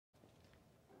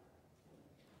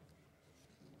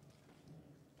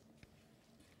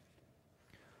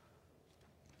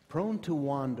Prone to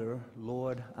wander,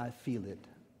 Lord, I feel it.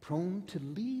 Prone to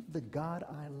leave the God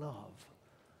I love.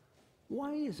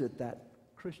 Why is it that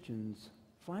Christians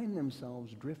find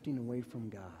themselves drifting away from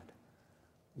God?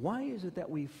 Why is it that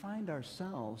we find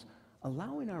ourselves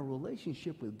allowing our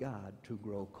relationship with God to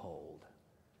grow cold?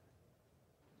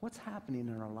 What's happening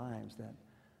in our lives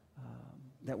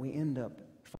that we end up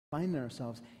finding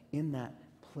ourselves in that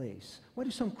place? Why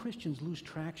do some Christians lose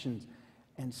traction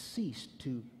and cease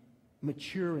to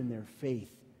mature in their faith?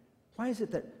 Why is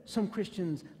it that some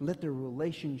Christians let their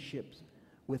relationships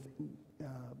with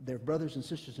their brothers and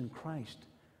sisters in Christ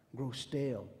grow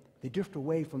stale? They drift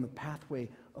away from the pathway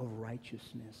of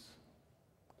righteousness.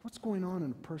 What's going on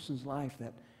in a person's life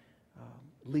that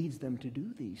leads them to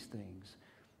do these things?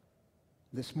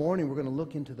 This morning we're going to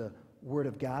look into the Word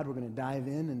of God. We're going to dive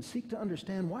in and seek to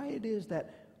understand why it is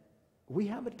that we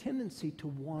have a tendency to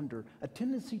wander, a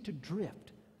tendency to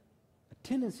drift, a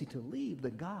tendency to leave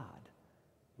the God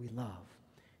we love.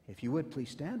 If you would, please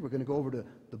stand. We're going to go over to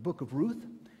the book of Ruth,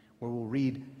 where we'll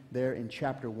read there in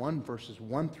chapter 1, verses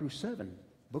 1 through 7.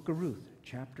 Book of Ruth,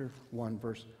 chapter 1,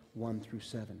 verse 1 through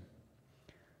 7.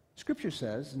 Scripture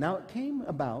says, "Now it came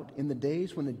about in the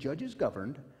days when the judges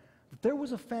governed, that there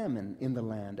was a famine in the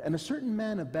land, and a certain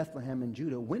man of Bethlehem in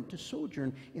Judah went to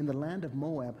sojourn in the land of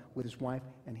Moab with his wife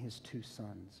and his 2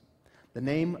 sons. The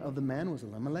name of the man was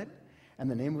Elimelech, and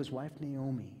the name of his wife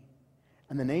Naomi.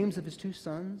 And the names of his 2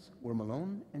 sons were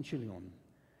Mahlon and Chilion,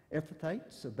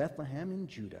 Ephrathites of Bethlehem in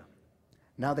Judah.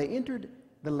 Now they entered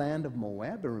the land of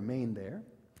Moab and remained there.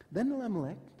 Then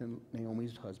Elimelech,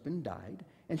 Naomi's husband, died,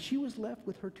 and she was left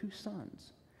with her 2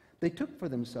 sons. They took for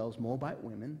themselves Moabite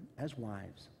women as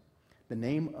wives. The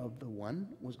name of the one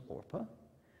was Orpah,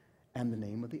 and the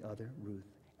name of the other Ruth.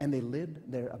 And they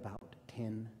lived there about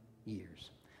 10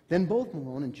 years. Then both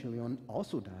Mahlon and Chilion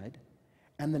also died,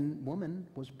 and the woman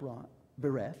was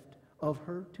bereft of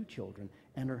her 2 children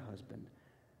and her husband.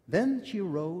 Then she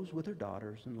arose with her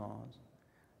daughters-in-laws,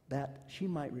 that she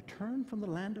might return from the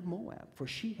land of Moab. For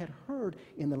she had heard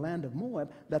in the land of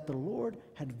Moab that the Lord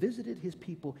had visited his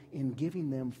people in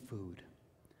giving them food.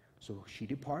 So she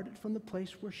departed from the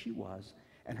place where she was,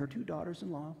 and her 2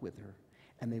 daughters-in-law with her,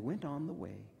 and they went on the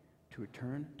way to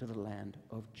return to the land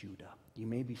of Judah." You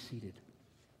may be seated.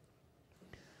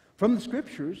 From the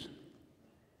Scriptures,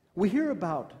 we hear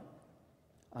about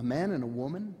a man and a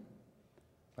woman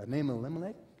by the name of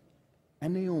Elimelech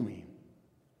and Naomi,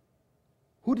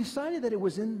 who decided that it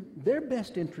was in their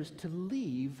best interest to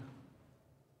leave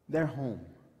their home,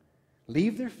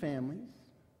 leave their families,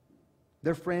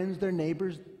 their friends, their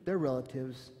neighbors, their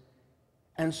relatives,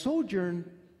 and sojourn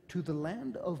to the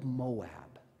land of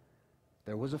Moab.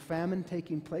 There was a famine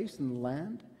taking place in the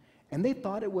land, and they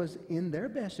thought it was in their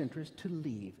best interest to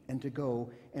leave and to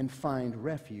go and find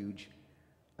refuge,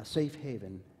 a safe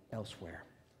haven elsewhere.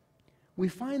 We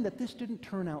find that this didn't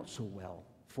turn out so well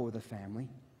for the family.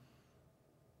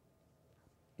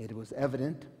 It was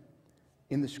evident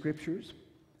in the Scriptures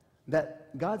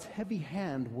that God's heavy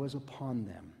hand was upon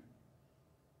them.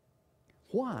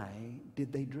 Why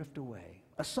did they drift away?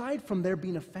 Aside from there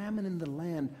being a famine in the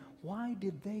land, why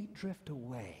did they drift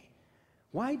away?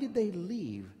 Why did they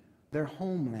leave their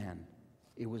homeland?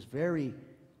 It was very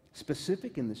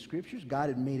specific in the Scriptures. God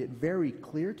had made it very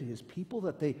clear to his people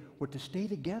that they were to stay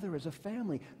together as a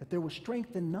family, that there was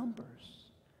strength in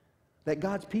numbers, that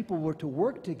God's people were to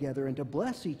work together and to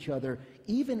bless each other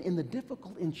even in the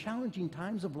difficult and challenging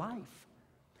times of life.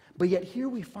 But yet here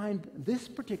we find this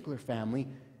particular family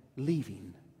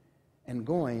leaving and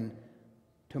going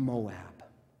to Moab.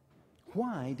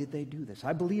 Why did they do this?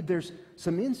 I believe there's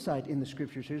some insight in the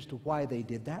Scriptures as to why they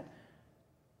did that.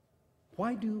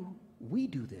 Why do we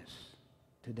do this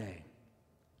today?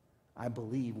 I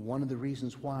believe one of the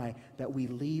reasons why that we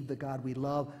leave the God we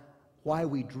love, why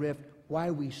we drift,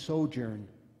 why we sojourn,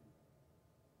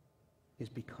 is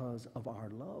because of our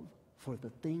love for the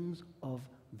things of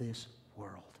this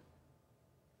world.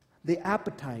 The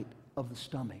appetite of the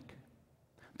stomach,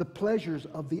 the pleasures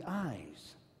of the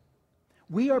eyes.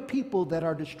 We are people that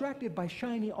are distracted by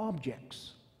shiny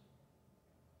objects.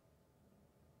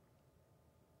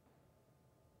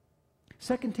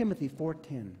 2 Timothy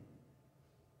 4:10.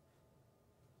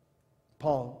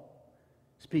 Paul,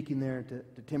 speaking there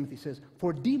to Timothy, says,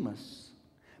 "For Demas,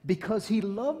 because he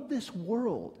loved this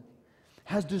world,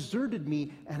 has deserted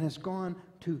me and has gone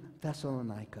to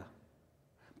Thessalonica."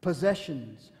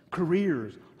 Possessions,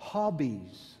 careers,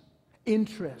 hobbies,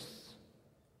 interests.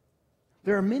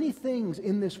 There are many things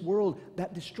in this world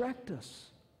that distract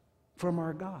us from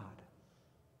our God,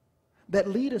 that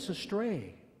lead us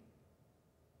astray,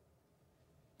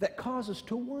 that cause us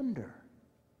to wander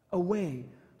away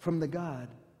from the God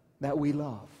that we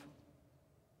love.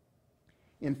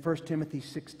 In 1 Timothy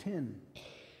 6:10,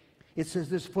 it says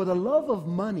this, "For the love of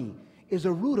money is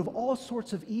a root of all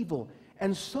sorts of evil,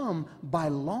 and some, by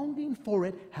longing for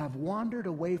it, have wandered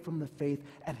away from the faith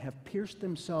and have pierced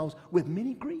themselves with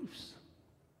many griefs."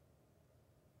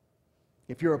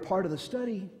 If you're a part of the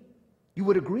study, you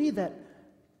would agree that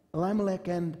Elimelech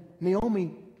and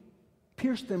Naomi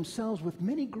pierced themselves with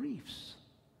many griefs.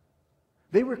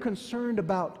 They were concerned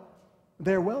about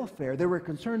their welfare. They were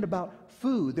concerned about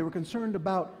food. They were concerned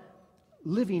about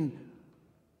living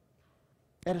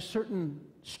at a certain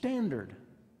standard.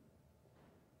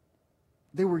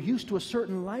 They were used to a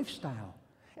certain lifestyle.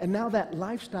 And now that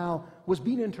lifestyle was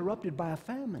being interrupted by a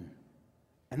famine.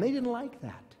 And they didn't like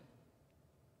that.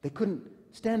 They couldn't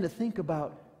stand to think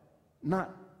about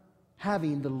not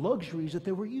having the luxuries that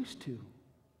they were used to.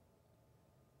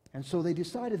 And so they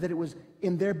decided that it was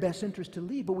in their best interest to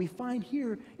leave. But we find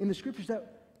here in the Scriptures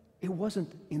that it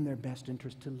wasn't in their best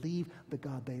interest to leave the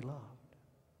God they loved.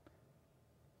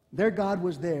 Their God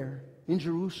was there in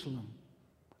Jerusalem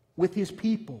with His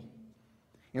people.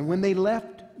 And when they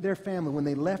left their family, when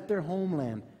they left their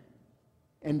homeland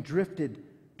and drifted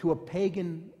to a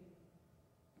pagan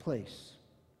place,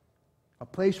 a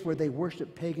place where they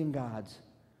worshiped pagan gods,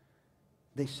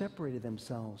 they separated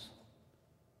themselves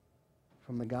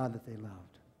from the God that they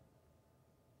loved.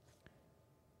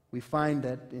 We find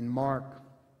that in Mark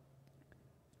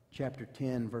chapter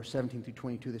 10, verse 17 through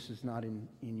 22, this is not in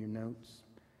your notes,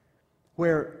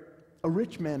 where a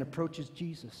rich man approaches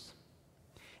Jesus.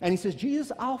 And he says,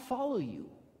 "Jesus, I'll follow you.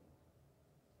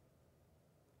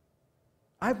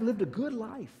 I've lived a good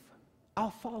life.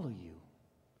 I'll follow you."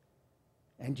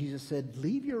 And Jesus said,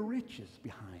 "Leave your riches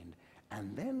behind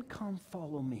and then come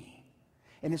follow me."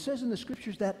 And it says in the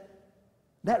Scriptures that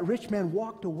that rich man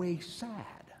walked away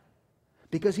sad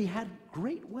because he had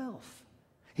great wealth.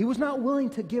 He was not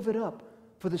willing to give it up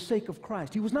for the sake of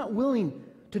Christ. He was not willing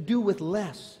to do with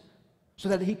less so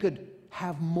that he could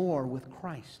have more with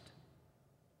Christ.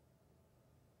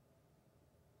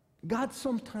 God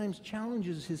sometimes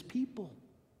challenges His people,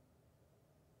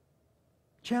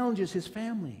 challenges His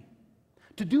family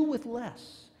to do with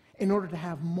less in order to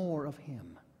have more of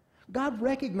Him. God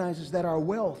recognizes that our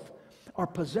wealth, our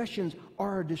possessions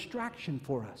are a distraction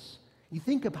for us. You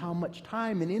think of how much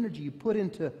time and energy you put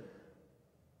into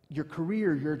your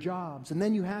career, your jobs, and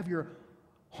then you have your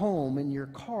home and your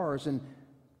cars and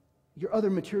your other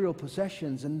material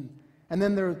possessions, and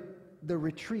then there are the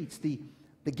retreats, the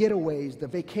getaways, the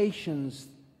vacations,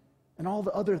 and all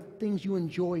the other things you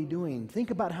enjoy doing. Think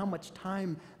about how much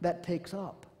time that takes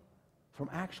up from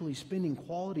actually spending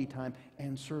quality time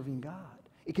and serving God.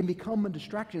 It can become a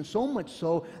distraction, so much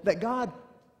so that God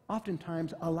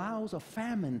oftentimes allows a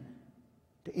famine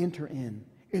to enter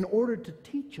in order to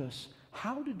teach us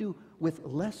how to do with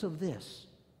less of this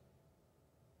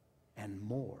and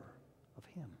more of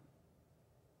Him.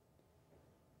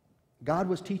 God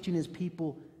was teaching His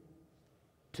people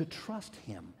to trust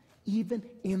Him even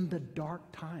in the dark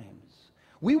times.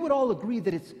 We would all agree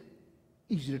that it's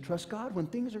easy to trust God when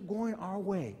things are going our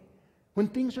way, when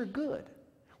things are good,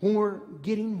 when we're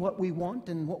getting what we want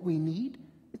and what we need.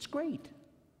 It's great.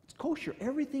 It's kosher.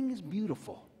 Everything is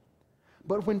beautiful.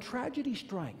 But when tragedy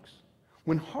strikes,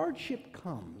 when hardship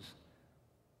comes,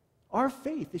 our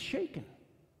faith is shaken.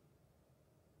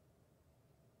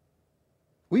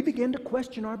 We begin to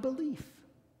question our belief.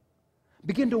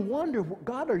 Begin to wonder,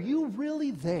 God, are you really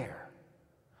there?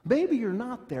 Maybe you're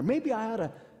not there. Maybe I ought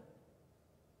to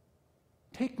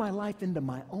take my life into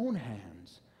my own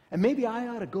hands. And maybe I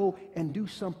ought to go and do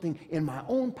something in my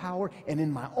own power and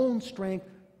in my own strength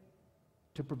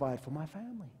to provide for my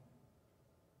family.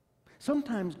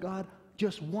 Sometimes God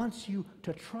just wants you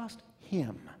to trust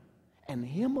Him and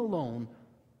Him alone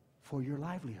for your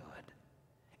livelihood.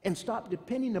 And stop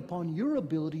depending upon your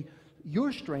ability,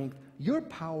 your strength, your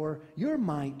power, your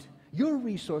might, your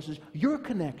resources, your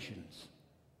connections.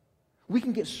 We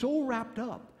can get so wrapped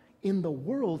up in the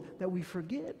world that we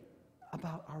forget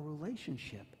about our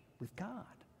relationship with God,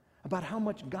 about how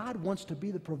much God wants to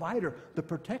be the provider, the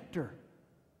protector,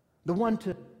 the one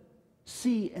to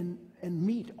see and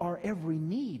meet our every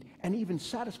need and even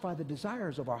satisfy the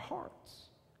desires of our hearts.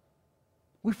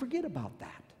 We forget about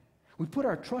that. We put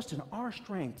our trust in our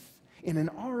strength and in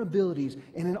our abilities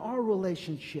and in our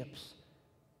relationships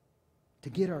to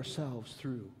get ourselves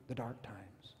through the dark times.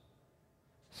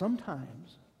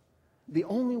 Sometimes the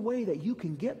only way that you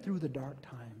can get through the dark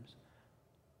times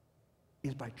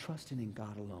is by trusting in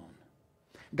God alone.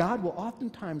 God will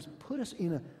oftentimes put us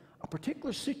in a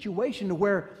particular situation to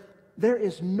where there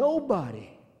is nobody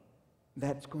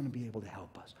that's going to be able to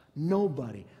help us.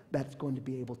 Nobody that's going to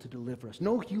be able to deliver us.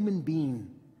 No human being.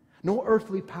 No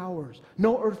earthly powers.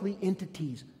 No earthly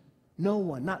entities. No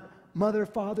one. Not mother,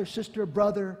 father, sister,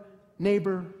 brother,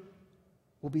 neighbor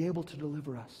will be able to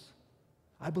deliver us.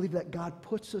 I believe that God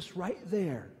puts us right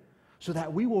there so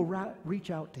that we will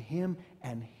reach out to Him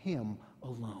and Him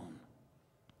alone.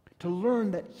 To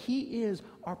learn that He is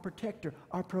our protector,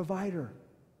 our provider.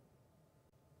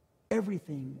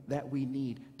 Everything that we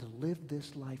need to live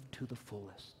this life to the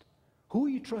fullest. Who are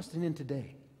you trusting in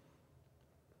today?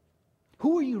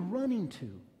 Who are you running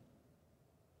to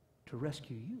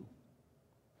rescue you?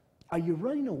 Are you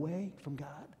running away from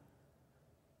God?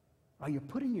 Are you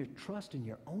putting your trust in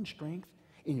your own strength,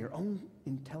 in your own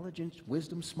intelligence,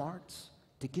 wisdom, smarts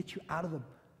to get you out of the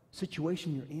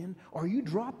situation you're in? Or are you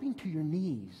dropping to your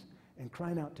knees and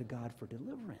crying out to God for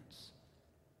deliverance?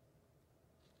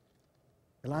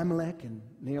 Elimelech and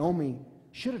Naomi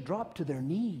should have dropped to their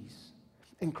knees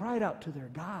and cried out to their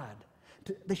God.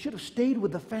 They should have stayed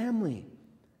with the family.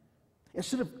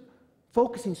 Instead of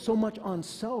focusing so much on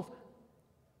self,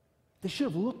 they should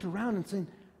have looked around and said,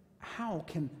 how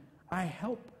can I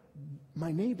help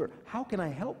my neighbor? How can I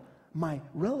help my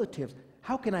relatives?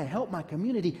 How can I help my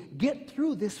community get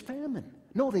through this famine?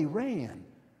 No, they ran.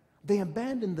 They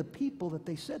abandoned the people that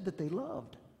they said that they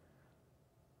loved.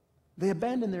 They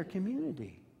abandoned their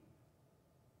community.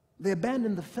 They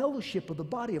abandoned the fellowship of the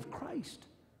body of Christ.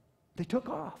 They took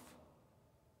off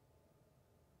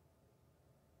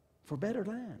for better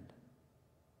land.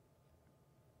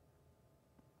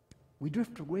 We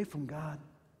drift away from God.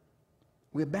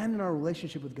 We abandon our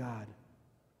relationship with God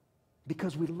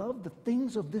because we love the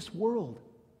things of this world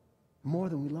more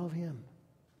than we love Him.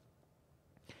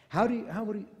 How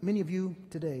would many of you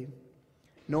today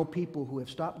know people who have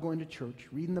stopped going to church,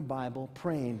 reading the Bible,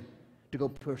 praying to go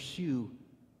pursue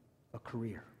a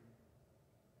career?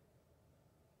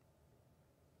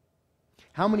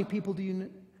 How many people do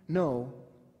you know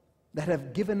that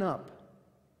have given up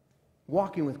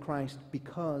walking with Christ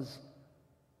because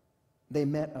they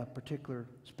met a particular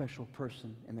special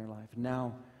person in their life?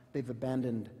 Now they've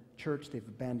abandoned church, they've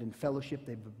abandoned fellowship,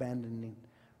 they've abandoned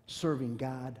serving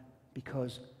God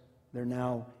because they're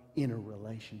now in a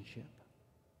relationship.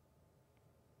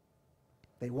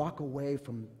 They walk away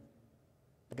from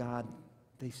God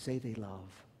they say they love.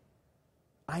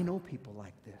 I know people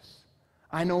like this.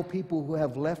 I know people who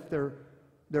have left their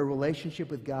relationship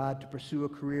with God to pursue a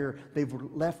career. They've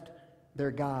left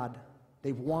their God.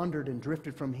 They've wandered and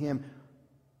drifted from Him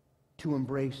to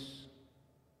embrace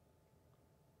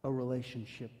a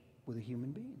relationship with a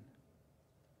human being.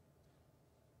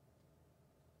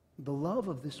 The love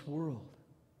of this world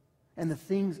and the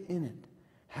things in it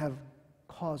have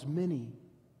caused many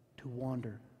to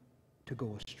wander, to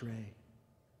go astray.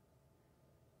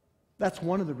 That's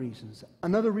one of the reasons.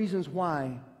 Another reason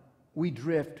why we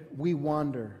drift, we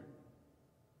wander,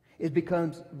 is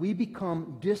because we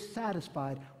become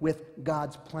dissatisfied with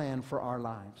God's plan for our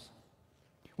lives.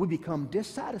 We become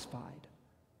dissatisfied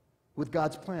with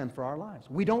God's plan for our lives.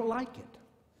 We don't like it.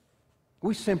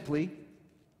 We simply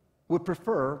would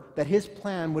prefer that His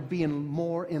plan would be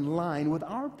more in line with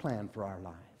our plan for our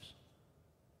lives.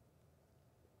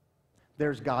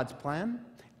 There's God's plan,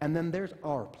 and then there's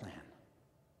our plan.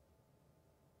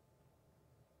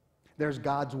 There's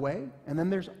God's way, and then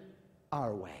there's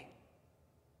our way.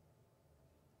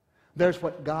 There's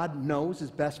what God knows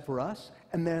is best for us,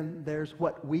 and then there's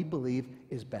what we believe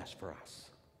is best for us.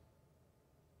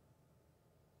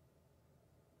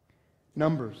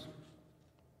 Numbers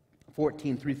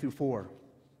 14, 3-4.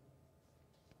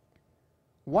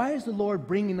 Why is the Lord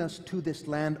bringing us to this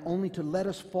land only to let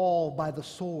us fall by the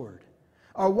sword?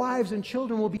 Our wives and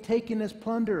children will be taken as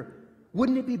plunder.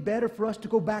 Wouldn't it be better for us to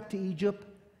go back to Egypt?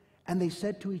 And they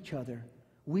said to each other,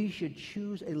 we should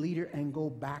choose a leader and go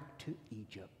back to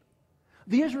Egypt.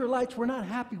 The Israelites were not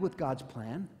happy with God's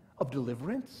plan of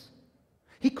deliverance.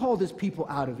 He called His people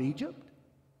out of Egypt.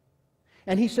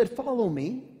 And He said, follow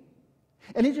me.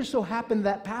 And it just so happened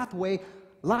that pathway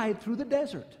lied through the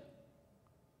desert,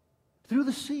 through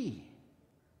the sea,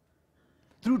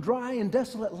 through dry and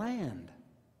desolate land.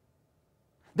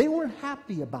 They weren't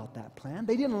happy about that plan.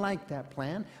 They didn't like that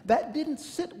plan. That didn't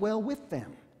sit well with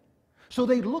them. So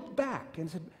they looked back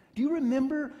and said, do you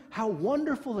remember how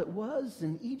wonderful it was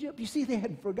in Egypt? You see, they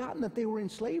had forgotten that they were in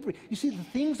slavery. You see, the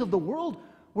things of the world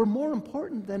were more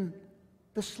important than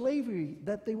the slavery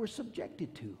that they were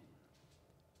subjected to.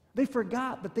 They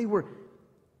forgot that they were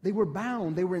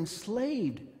bound, they were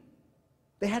enslaved.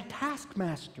 They had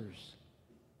taskmasters.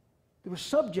 They were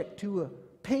subject to a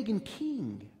pagan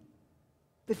king.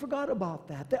 They forgot about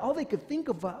that. All they could think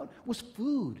about was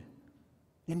food.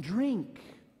 and drink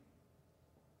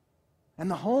and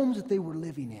the homes that they were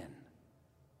living in.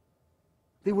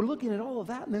 They were looking at all of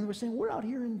that, and they were saying, we're out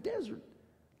here in the desert,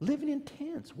 living in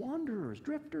tents, wanderers,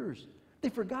 drifters. They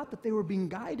forgot that they were being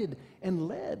guided and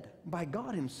led by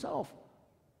God himself.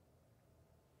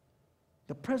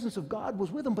 The presence of God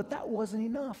was with them, but that wasn't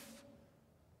enough.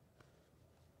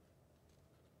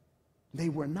 They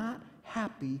were not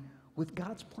happy with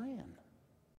God's plan.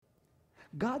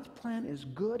 God's plan is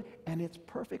good and it's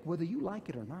perfect whether you like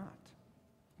it or not.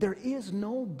 There is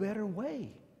no better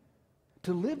way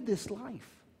to live this life.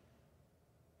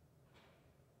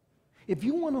 If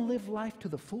you want to live life to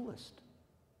the fullest,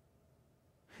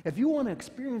 if you want to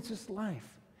experience this life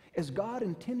as God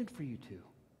intended for you to,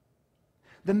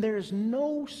 then there is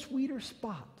no sweeter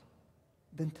spot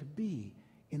than to be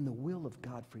in the will of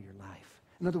God for your life.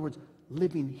 In other words,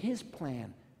 living his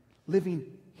plan, living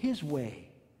his way,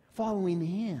 following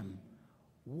him,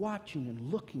 watching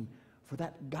and looking for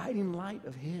that guiding light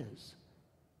of his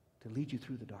to lead you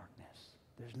through the darkness.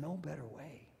 There's no better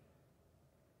way.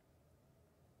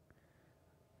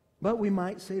 But we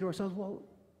might say to ourselves, well,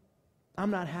 I'm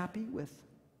not happy with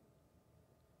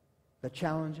the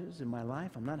challenges in my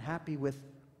life. I'm not happy with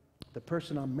the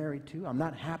person I'm married to. I'm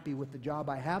not happy with the job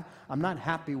I have. I'm not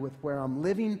happy with where I'm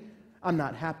living. I'm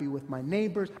not happy with my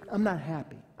neighbors. I'm not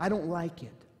happy. I don't like it.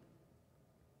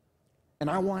 And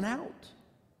I want out.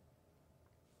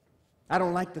 I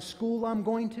don't like the school I'm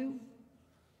going to.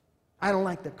 I don't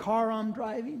like the car I'm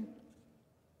driving.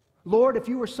 Lord, if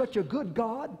you were such a good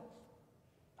God,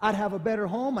 I'd have a better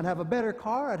home, I'd have a better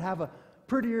car, I'd have a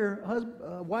prettier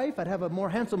wife, I'd have a more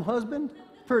handsome husband,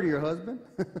 prettier husband.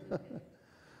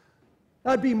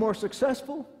 I'd be more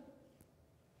successful.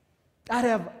 I'd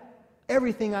have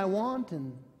everything I want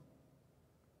and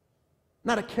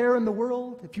not a care in the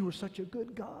world if you were such a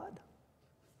good God.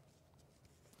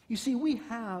 You see, we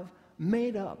have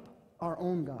made up our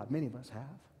own God. Many of us have.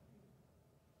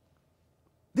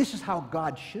 This is how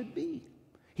God should be.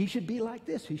 He should be like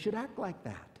this. He should act like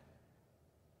that.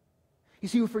 You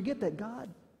see, we forget that God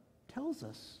tells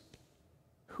us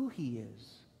who he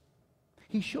is.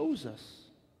 He shows us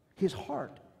his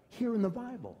heart here in the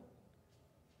Bible.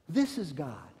 This is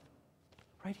God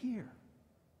right here.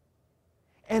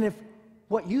 And if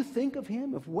what you think of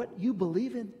him, if what you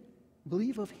believe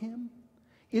of him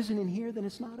isn't in here, then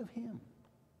it's not of him.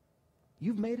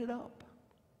 You've made it up.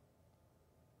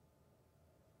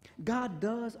 God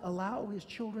does allow his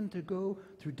children to go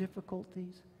through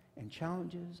difficulties and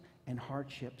challenges and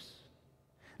hardships.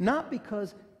 Not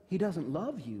because he doesn't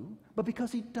love you, but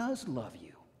because he does love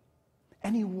you.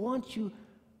 And he wants you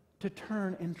to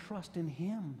turn and trust in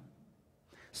him.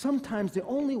 Sometimes the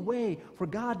only way for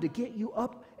God to get you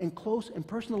up and close and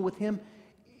personal with him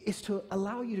is to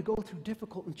allow you to go through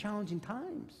difficult and challenging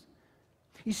times.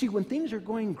 You see, when things are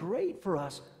going great for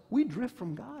us, we drift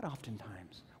from God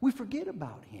oftentimes. We forget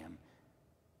about him.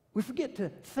 We forget to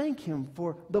thank him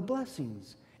for the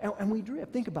blessings. And we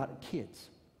drift. Think about it, kids.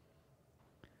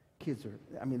 Kids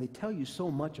are, they tell you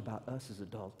so much about us as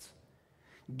adults.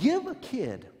 Give a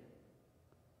kid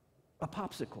a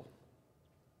popsicle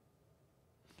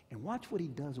and watch what he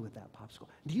does with that popsicle.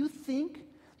 Do you think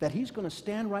that he's going to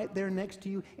stand right there next to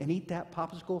you and eat that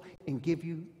popsicle and give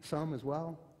you some as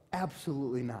well?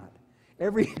 Absolutely not.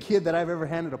 Every kid that I've ever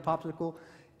handed a popsicle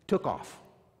took off,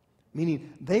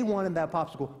 meaning they wanted that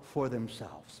popsicle for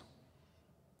themselves.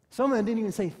 Some of them didn't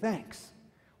even say thanks.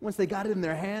 Once they got it in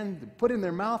their hand, they put it in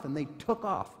their mouth, and they took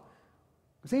off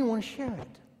because they didn't want to share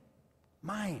it.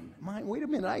 Mine. Wait a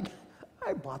minute,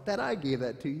 I bought that. I gave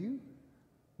that to you.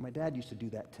 My dad used to do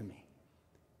that to me.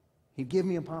 He'd give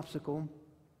me a popsicle,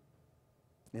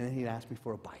 and then he'd ask me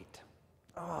for a bite.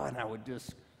 Oh, and I would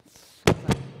just,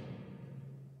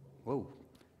 whoa,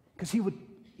 because he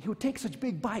would take such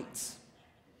big bites.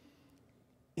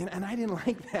 And I didn't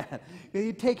like that.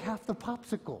 He'd take half the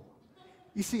popsicle.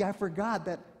 You see, I forgot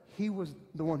that he was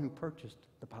the one who purchased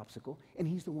the popsicle, and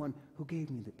he's the one who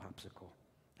gave me the popsicle.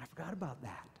 I forgot about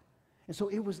that. And so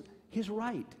it was his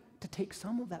right to take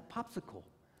some of that popsicle.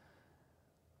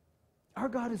 Our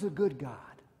God is a good God,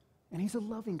 and he's a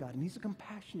loving God, and he's a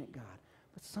compassionate God.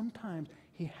 But sometimes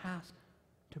he has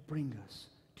to bring us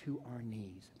to our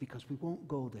knees because we won't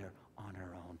go there on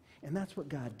our own. And that's what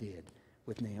God did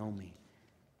with Naomi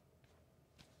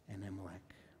and Elimelech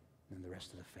and the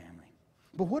rest of the family.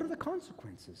 But what are the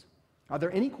consequences? Are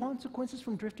there any consequences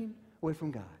from drifting away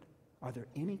from God? Are there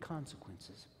any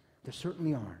consequences? There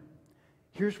certainly are.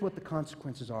 Here's what the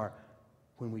consequences are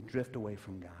when we drift away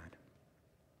from God.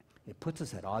 It puts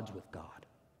us at odds with God.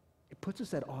 It puts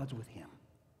us at odds with him.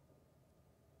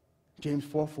 James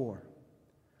 4:4.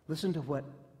 Listen to what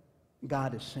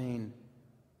God is saying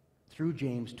through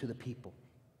James to the people,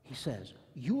 he says,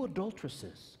 you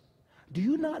adulteresses, do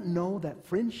you not know that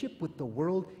friendship with the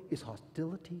world is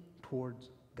hostility towards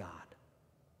God?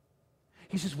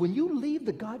 He says, when you leave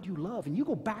the God you love and you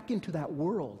go back into that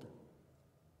world,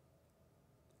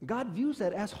 God views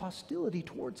that as hostility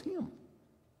towards him.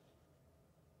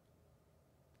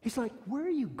 He's like, where are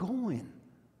you going?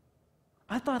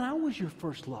 I thought I was your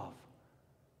first love.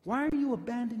 Why are you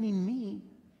abandoning me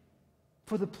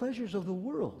for the pleasures of the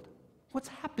world? What's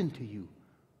happened to you?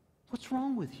 What's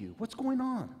wrong with you? What's going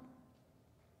on?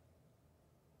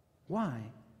 Why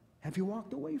have you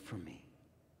walked away from me?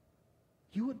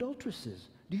 You adulteresses,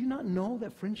 do you not know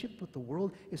that friendship with the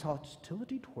world is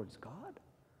hostility towards God?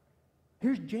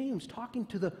 Here's James talking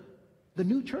to the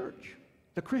new church,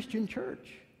 the Christian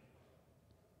church.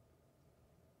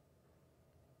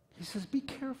 He says, be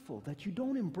careful that you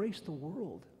don't embrace the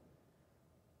world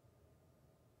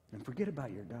and forget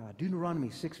about your God. Deuteronomy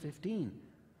 6:15.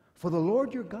 For the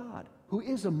Lord your God, who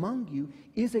is among you,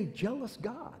 is a jealous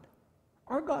God.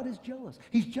 Our God is jealous.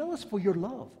 He's jealous for your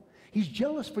love. He's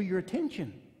jealous for your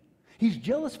attention. He's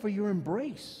jealous for your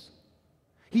embrace.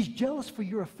 He's jealous for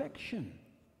your affection.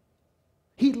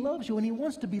 He loves you and he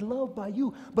wants to be loved by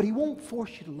you, but he won't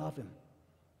force you to love him.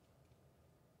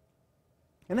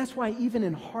 And that's why even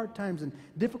in hard times and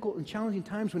difficult and challenging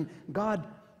times when God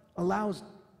allows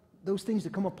those things to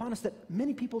come upon us, that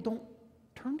many people don't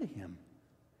turn to him.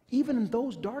 Even in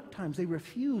those dark times, they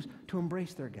refuse to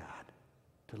embrace their God,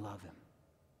 to love him.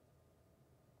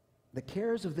 The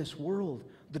cares of this world,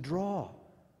 the draw,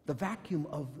 the vacuum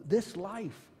of this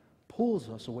life pulls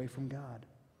us away from God.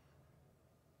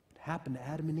 It happened to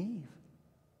Adam and Eve.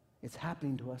 It's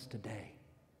happening to us today.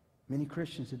 Many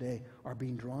Christians today are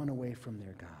being drawn away from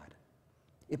their God.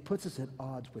 It puts us at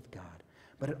odds with God,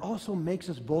 but it also makes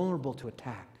us vulnerable to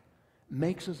attack.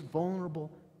 Makes us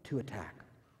vulnerable to attack.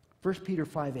 1 Peter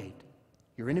 5:8.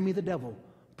 Your enemy, the devil,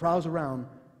 prowls around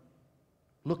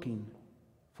looking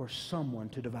for someone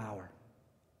to devour.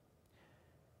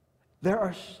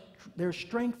 There's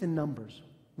strength in numbers.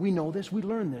 We know this. We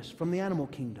learn this from the animal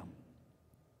kingdom.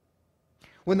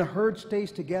 When the herd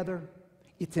stays together,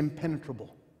 it's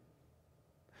impenetrable.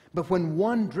 But when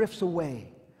one drifts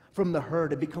away from the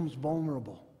herd, it becomes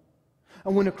vulnerable.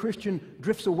 And when a Christian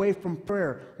drifts away from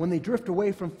prayer, when they drift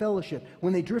away from fellowship,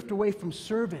 when they drift away from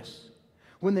service,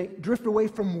 when they drift away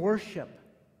from worship,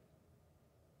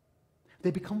 they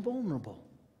become vulnerable.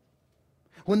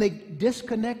 When they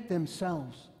disconnect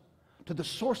themselves to the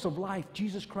source of life,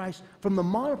 Jesus Christ, from the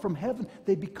manna from heaven,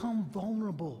 they become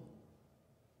vulnerable.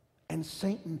 And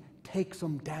Satan takes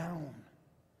them down.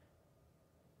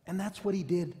 And that's what he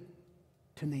did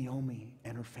to Naomi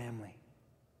and her family.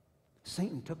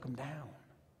 Satan took them down.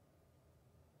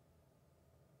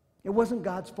 It wasn't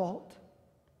God's fault.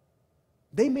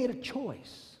 They made a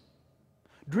choice.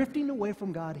 Drifting away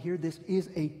from God here, this is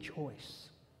a choice.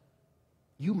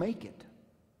 You make it.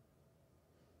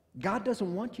 God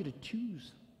doesn't want you to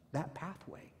choose that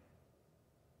pathway.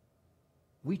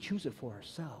 We choose it for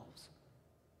ourselves.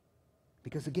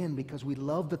 Because we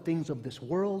love the things of this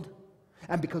world,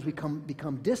 and because we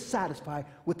become dissatisfied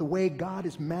with the way God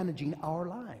is managing our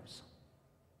lives.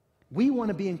 We want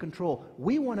to be in control.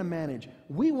 We want to manage.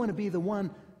 We want to be the one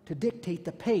to dictate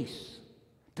the pace,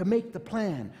 to make the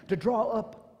plan, to draw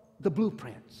up the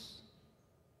blueprints.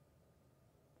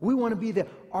 We want to be the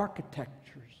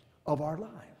architectures of our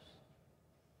lives.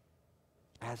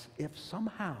 As if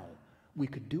somehow we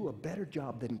could do a better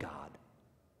job than God.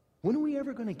 When are we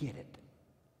ever going to get it?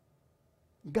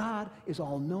 God is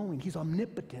all-knowing. He's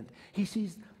omnipotent. He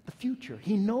sees the future.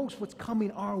 He knows what's coming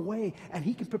our way, and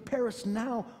he can prepare us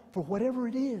now for whatever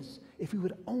it is if we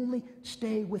would only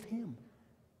stay with him.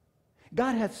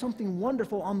 God had something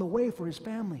wonderful on the way for his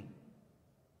family.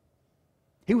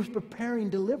 He was preparing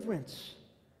deliverance.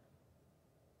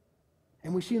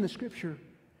 And we see in the scripture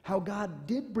how God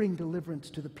did bring deliverance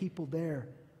to the people there,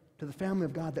 to the family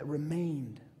of God that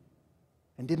remained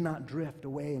and did not drift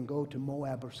away and go to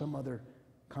Moab or some other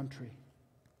country.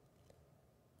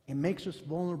 It makes us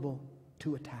vulnerable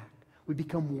to attack. We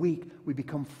become weak. We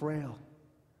become frail.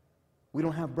 We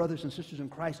don't have brothers and sisters in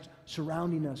Christ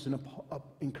surrounding us and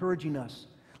encouraging us,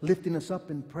 lifting us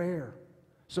up in prayer,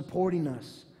 supporting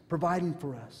us, providing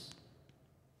for us,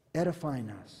 edifying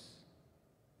us.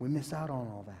 We miss out on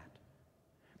all that.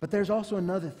 But there's also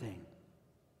another thing.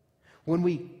 When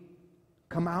we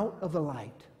come out of the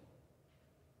light,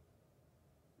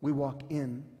 we walk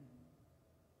in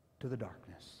to the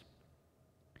darkness.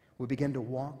 We begin to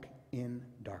walk in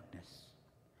darkness.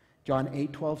 John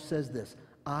 8:12 says this,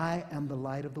 I am the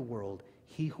light of the world.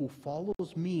 He who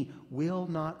follows me will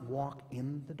not walk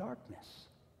in the darkness.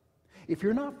 If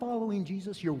you're not following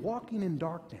Jesus, you're walking in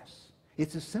darkness.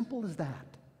 It's as simple as that.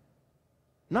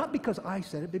 Not because I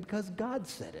said it, but because God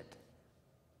said it.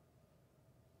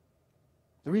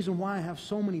 The reason why I have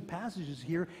so many passages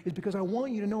here is because I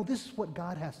want you to know this is what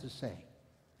God has to say,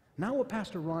 not what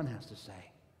Pastor Ron has to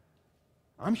say.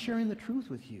 I'm sharing the truth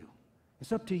with you.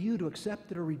 It's up to you to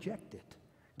accept it or reject it.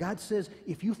 God says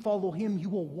if you follow Him, you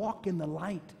will walk in the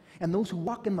light. And those who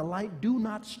walk in the light do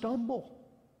not stumble.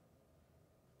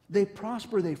 They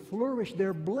prosper, they flourish,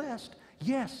 they're blessed.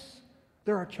 Yes,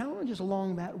 there are challenges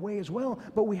along that way as well,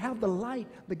 but we have the light,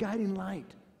 the guiding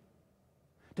light,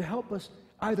 to help us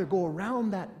either go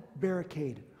around that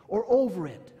barricade or over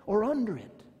it or under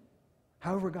it,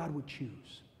 however God would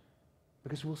choose.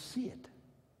 Because we'll see it.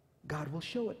 God will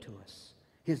show it to us.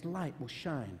 His light will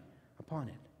shine upon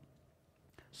it.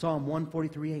 Psalm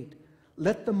 143:8.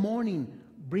 Let the morning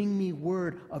bring me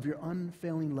word of your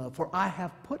unfailing love, for I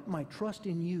have put my trust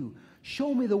in you.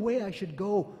 Show me the way I should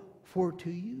go, for to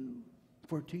you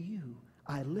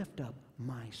I lift up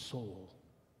my soul.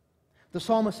 The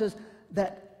psalmist says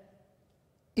that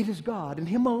it is God and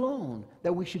Him alone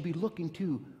that we should be looking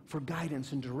to for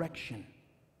guidance and direction,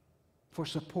 for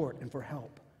support and for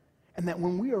help. And that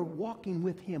when we are walking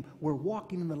with Him, we're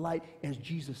walking in the light as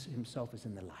Jesus Himself is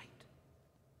in the light.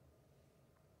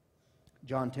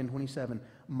 John 10:27,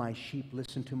 my sheep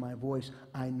listen to my voice.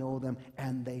 I know them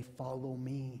and they follow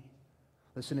me.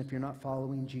 Listen, if you're not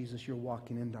following Jesus, you're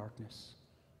walking in darkness.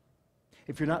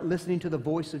 If you're not listening to the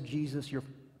voice of Jesus, you're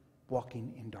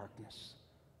walking in darkness.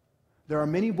 There are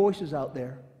many voices out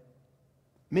there,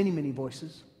 many, many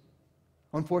voices.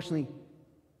 Unfortunately,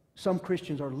 some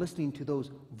Christians are listening to those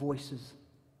voices.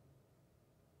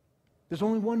 There's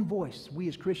only one voice we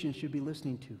as Christians should be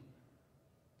listening to,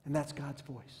 and that's God's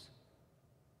voice.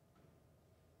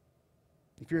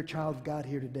 If you're a child of God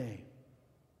here today,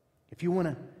 if you want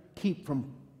to keep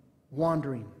from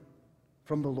wandering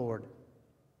from the Lord,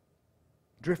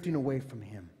 drifting away from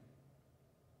Him,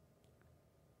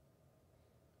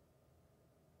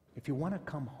 if you want to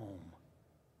come home,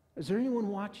 is there anyone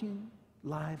watching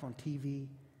live on TV?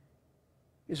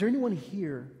 Is there anyone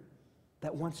here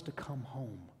that wants to come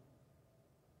home?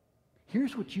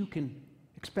 Here's what you can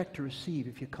expect to receive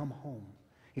if you come home.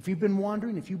 If you've been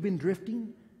wandering, if you've been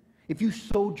drifting, if you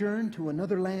sojourned to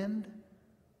another land,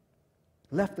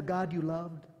 left the God you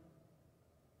loved,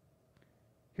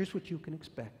 here's what you can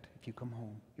expect if you come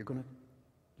home. You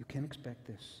can expect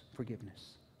this: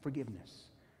 forgiveness. Forgiveness.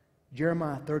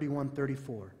 Jeremiah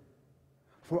 31:34.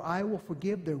 For I will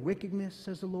forgive their wickedness,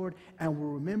 says the Lord, and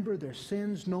will remember their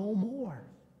sins no more.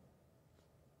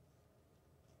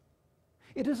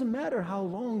 It doesn't matter how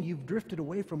long you've drifted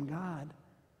away from God.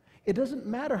 It doesn't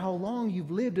matter how long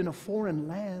you've lived in a foreign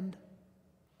land,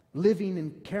 living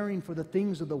and caring for the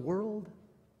things of the world.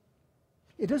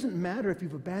 It doesn't matter if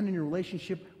you've abandoned your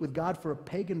relationship with God for a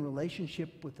pagan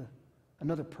relationship with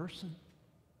another person.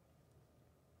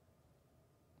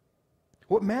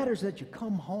 What matters is that you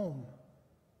come home.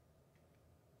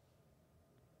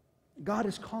 God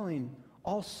is calling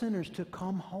all sinners to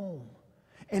come home.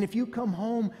 And if you come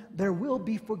home, there will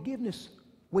be forgiveness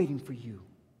waiting for you.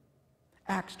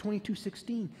 Acts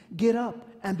 22:16, get up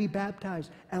and be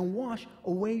baptized and wash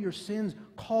away your sins,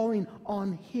 calling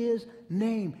on His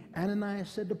name. Ananias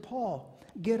said to Paul,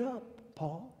 get up,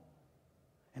 Paul,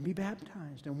 and be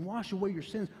baptized and wash away your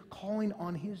sins, calling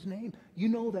on His name. You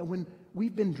know that when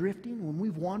we've been drifting, when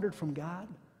we've wandered from God,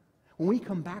 when we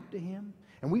come back to Him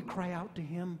and we cry out to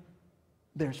Him,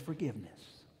 there's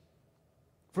forgiveness.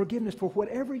 Forgiveness for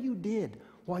whatever you did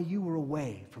while you were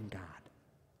away from God.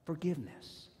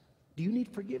 Forgiveness. Do you need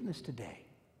forgiveness today?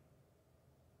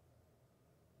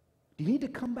 Do you need to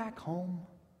come back home?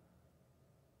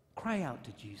 Cry out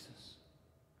to Jesus.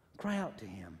 Cry out to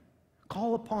Him.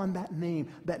 Call upon that name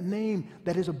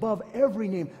that is above every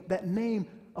name, that name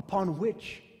upon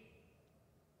which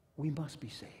we must be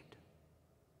saved.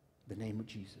 The name of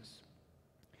Jesus.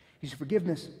 You see,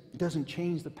 forgiveness doesn't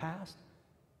change the past.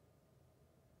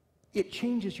 It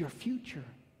changes your future.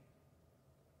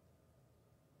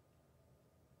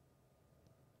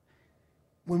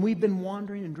 When we've been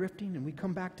wandering and drifting and we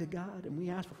come back to God and we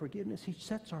ask for forgiveness, He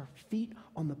sets our feet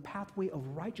on the pathway of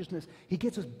righteousness. He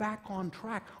gets us back on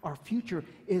track. Our future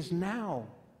is now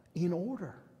in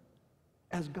order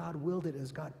as God willed it,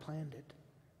 as God planned it.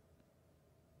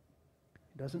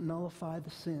 It doesn't nullify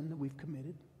the sin that we've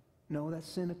committed. No, that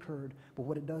sin occurred, but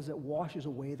what it does, it washes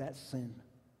away that sin.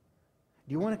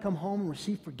 Do you want to come home and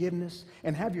receive forgiveness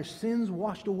and have your sins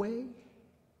washed away?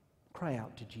 Cry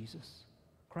out to Jesus.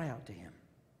 Cry out to Him.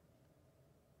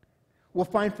 We'll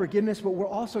find forgiveness, but we're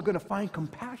also going to find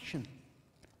compassion.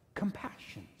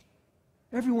 Compassion.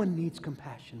 Everyone needs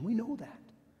compassion. We know that.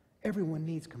 Everyone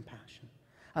needs compassion.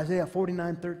 Isaiah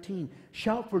 49:13.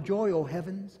 Shout for joy, O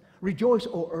heavens. Rejoice,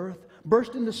 O earth.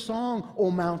 Burst into song, O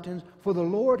mountains, for the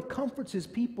Lord comforts his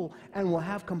people and will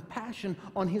have compassion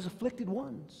on his afflicted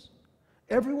ones.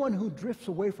 Everyone who drifts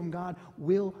away from God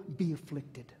will be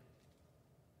afflicted.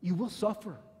 You will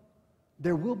suffer.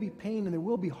 There will be pain and there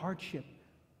will be hardship.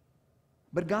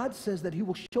 But God says that he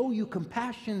will show you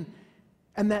compassion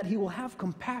and that he will have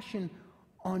compassion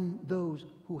on those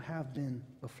who have been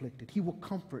afflicted. He will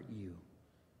comfort you.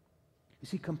 You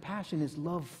see, compassion is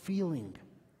love feeling.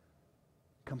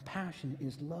 Compassion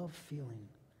is love feeling.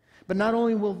 But not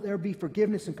only will there be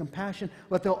forgiveness and compassion,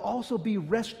 but there'll also be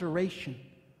restoration.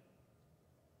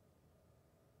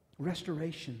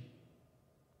 Restoration.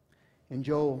 In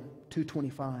Joel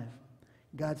 2:25,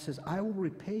 God says, I will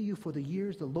repay you for the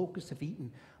years the locusts have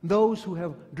eaten. Those who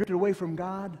have drifted away from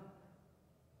God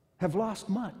have lost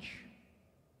much.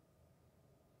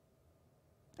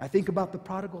 I think about the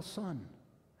prodigal son.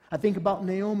 I think about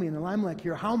Naomi and Elimelech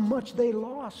here, how much they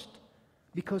lost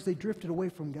because they drifted away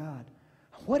from God.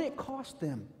 What it cost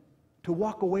them to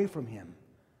walk away from him.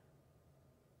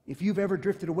 If you've ever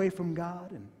drifted away from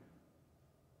God and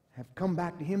have come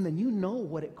back to him, then you know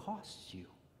what it costs you.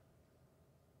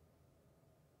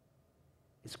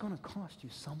 It's going to cost you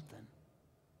something.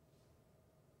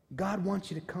 God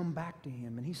wants you to come back to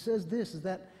him. And he says this, is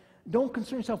that don't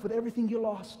concern yourself with everything you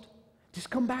lost. Just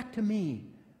come back to me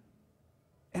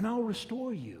and I'll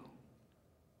restore you.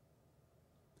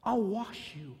 I'll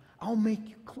wash you. I'll make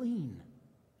you clean.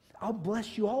 I'll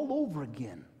bless you all over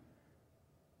again.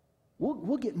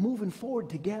 We'll get moving forward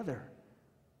together.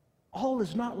 All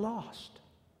is not lost.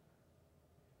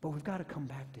 But we've got to come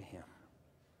back to him.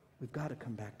 We've got to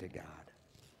come back to God.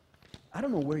 I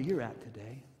don't know where you're at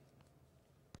today.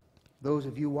 Those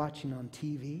of you watching on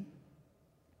TV,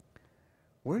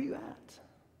 where are you at?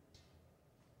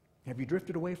 Have you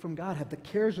drifted away from God? Have the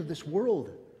cares of this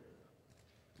world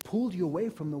pulled you away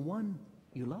from the one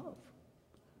you love?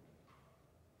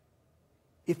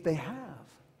 If they have,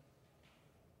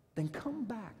 then come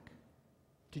back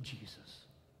to Jesus.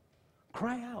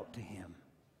 Cry out to him.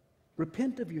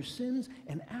 Repent of your sins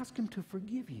and ask him to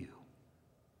forgive you.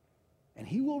 And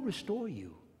he will restore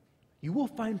you. You will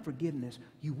find forgiveness.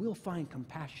 You will find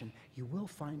compassion. You will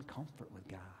find comfort with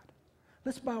God.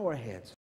 Let's bow our heads.